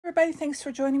Everybody, thanks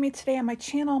for joining me today on my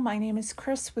channel. My name is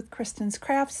Chris with Kristen's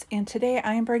Crafts, and today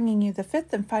I am bringing you the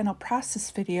fifth and final process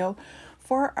video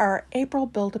for our April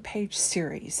Build-A-Page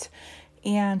series.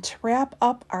 And to wrap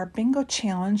up our bingo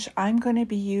challenge, I'm going to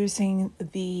be using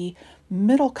the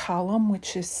middle column,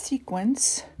 which is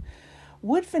sequence,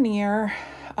 wood veneer,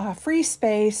 free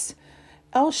space,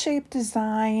 L-shaped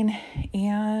design,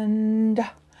 and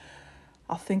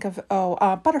I'll think of,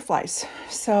 butterflies.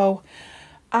 So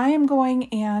I am going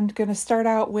to start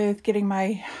out with getting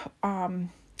my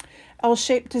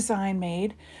L-shaped design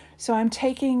made. So I'm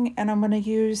taking and I'm going to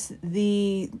use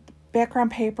the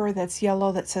background paper that's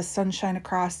yellow that says sunshine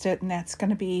across it, and that's going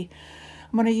to be,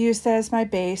 I'm going to use that as my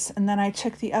base. And then I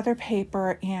took the other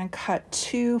paper and cut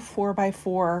two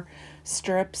 4x4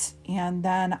 strips, and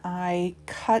then I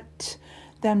cut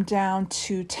them down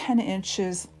to 10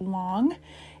 inches long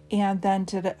and then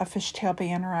did a fishtail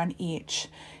banner on each.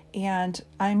 And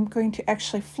I'm going to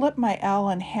actually flip my L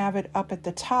and have it up at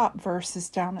the top versus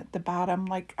down at the bottom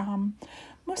like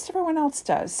most everyone else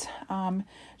does.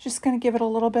 Just going to give it a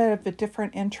little bit of a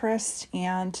different interest.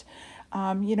 And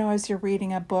you know, as you're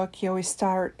reading a book, you always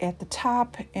start at the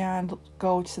top and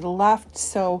go to the left.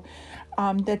 So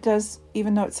that does,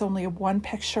 even though it's only one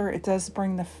picture, it does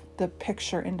bring the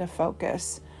picture into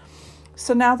focus.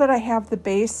 So now that I have the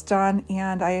base done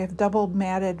and I have double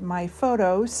matted my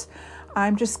photos,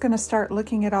 I'm just going to start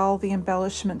looking at all the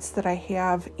embellishments that I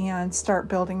have and start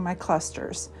building my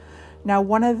clusters. Now,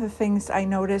 one of the things I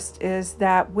noticed is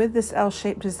that with this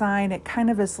L-shaped design, it kind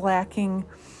of is lacking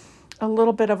a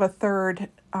little bit of a third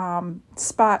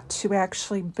spot to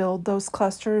actually build those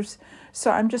clusters.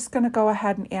 So I'm just going to go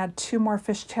ahead and add two more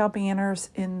fishtail banners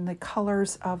in the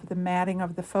colors of the matting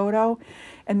of the photo.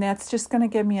 And that's just going to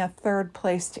give me a third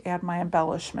place to add my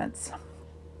embellishments.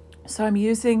 So I'm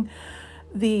using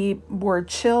the word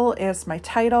chill as my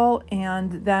title,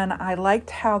 and then I liked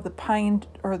how the pine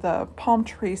or the palm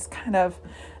trees kind of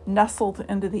nestled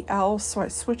into the L, so I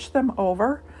switched them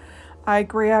over. I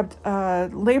grabbed a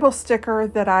label sticker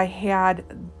that I had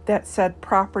that said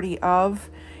property of,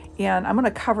 and I'm going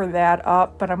to cover that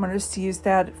up, but I'm going to just use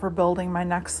that for building my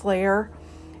next layer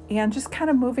and just kind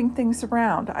of moving things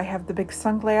around. I have the big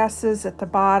sunglasses at the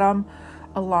bottom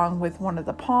along with one of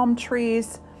the palm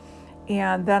trees.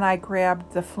 And then I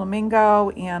grabbed the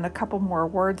flamingo and a couple more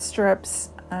word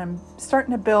strips. I'm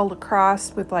starting to build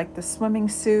across with like the swimming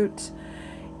suit,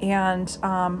 and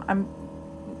I'm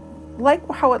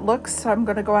like how it looks, so I'm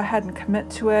going to go ahead and commit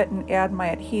to it and add my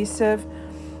adhesive.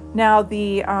 Now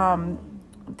the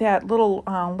that little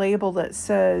label that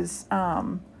says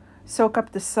soak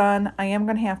up the sun, I am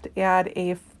going to have to add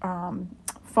a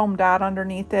foam dot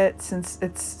underneath it since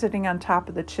it's sitting on top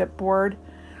of the chipboard.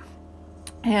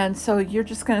 And so you're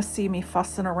just going to see me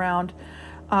fussing around,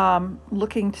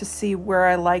 looking to see where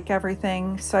I like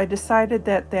everything. So I decided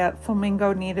that that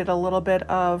flamingo needed a little bit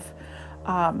of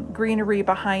greenery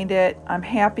behind it. I'm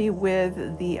happy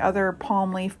with the other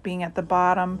palm leaf being at the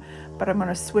bottom, but I'm going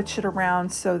to switch it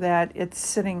around so that it's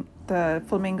sitting, the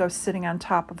flamingo sitting on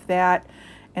top of that,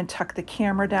 and tuck the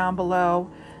camera down below.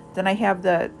 Then I have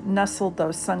nestled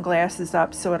those sunglasses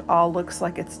up so it all looks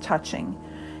like it's touching.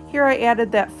 Here I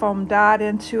added that foam dot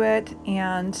into it,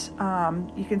 and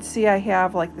you can see I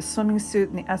have like the swimming suit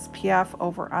and the SPF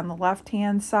over on the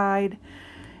left-hand side.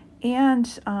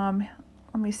 And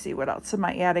let me see, what else am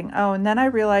I adding? Oh, and then I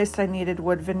realized I needed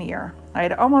wood veneer. I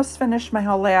had almost finished my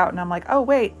whole layout, and I'm like, oh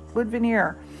wait, wood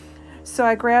veneer. So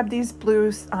I grabbed these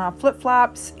blue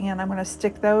flip-flops, and I'm going to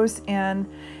stick those in.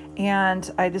 And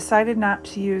I decided not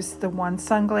to use the one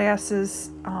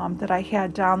sunglasses that I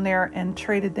had down there and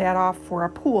traded that off for a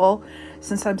pool.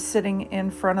 Since I'm sitting in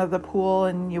front of the pool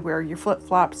and you wear your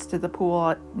flip-flops to the pool,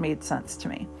 it made sense to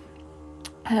me.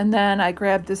 And then I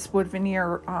grabbed this wood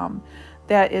veneer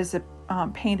that is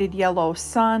a painted yellow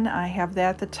sun. I have that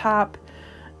at the top.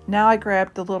 Now I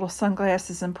grabbed the little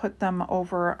sunglasses and put them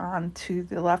over onto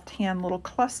the left-hand little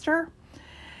cluster.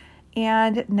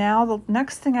 And now the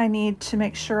next thing I need to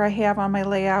make sure I have on my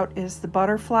layout is the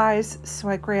butterflies. So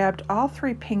I grabbed all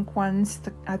three pink ones.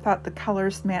 I thought the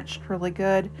colors matched really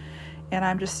good. And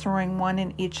I'm just throwing one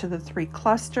in each of the three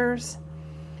clusters.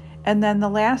 And then the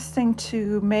last thing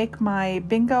to make my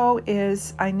bingo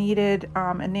is I needed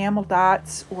enamel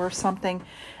dots or something.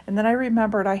 And then I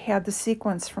remembered I had the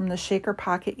sequence from the Shaker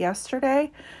Pocket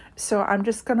yesterday. So I'm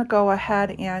just going to go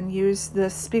ahead and use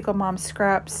this Spiegel Mom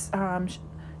Scraps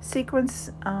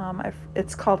sequence.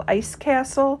 It's called Ice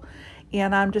Castle,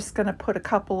 and I'm just going to put a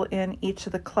couple in each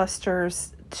of the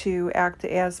clusters to act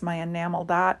as my enamel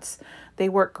dots. They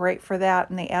work great for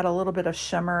that, and they add a little bit of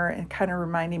shimmer and kind of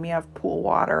reminding me of pool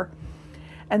water.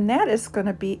 And that is going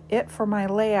to be it for my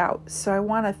layout. So I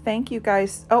want to thank you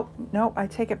guys. Oh, no, I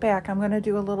take it back. I'm going to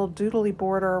do a little doodly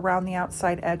border around the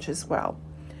outside edge as well.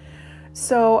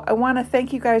 So I want to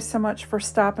thank you guys so much for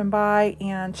stopping by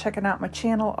and checking out my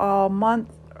channel all month,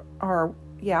 or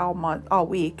yeah, all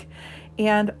week.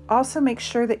 And also make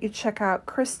sure that you check out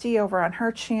Christy over on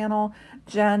her channel,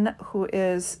 Jen, who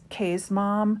is Kay's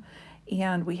mom,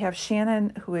 and we have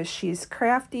Shannon, who is She's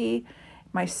Crafty,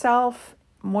 myself,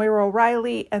 Moira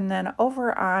O'Reilly, and then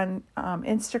over on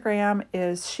Instagram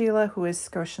is Sheila, who is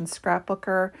Scotian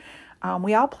Scrapbooker.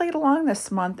 We all played along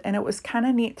this month, and it was kind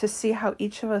of neat to see how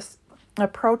each of us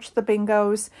approached the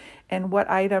bingos and what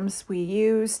items we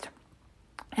used.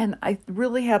 And I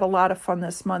really had a lot of fun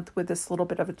this month with this little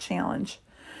bit of a challenge.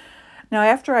 Now,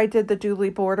 after I did the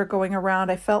doodly border going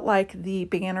around, I felt like the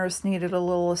banners needed a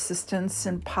little assistance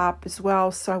and pop as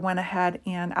well, so I went ahead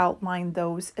and outlined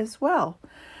those as well.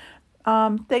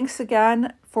 Thanks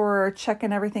again for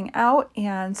checking everything out,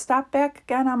 and stop back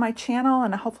again on my channel,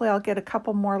 and hopefully I'll get a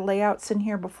couple more layouts in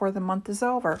here before the month is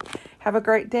over. Have a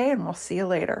great day, and we'll see you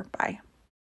later. Bye.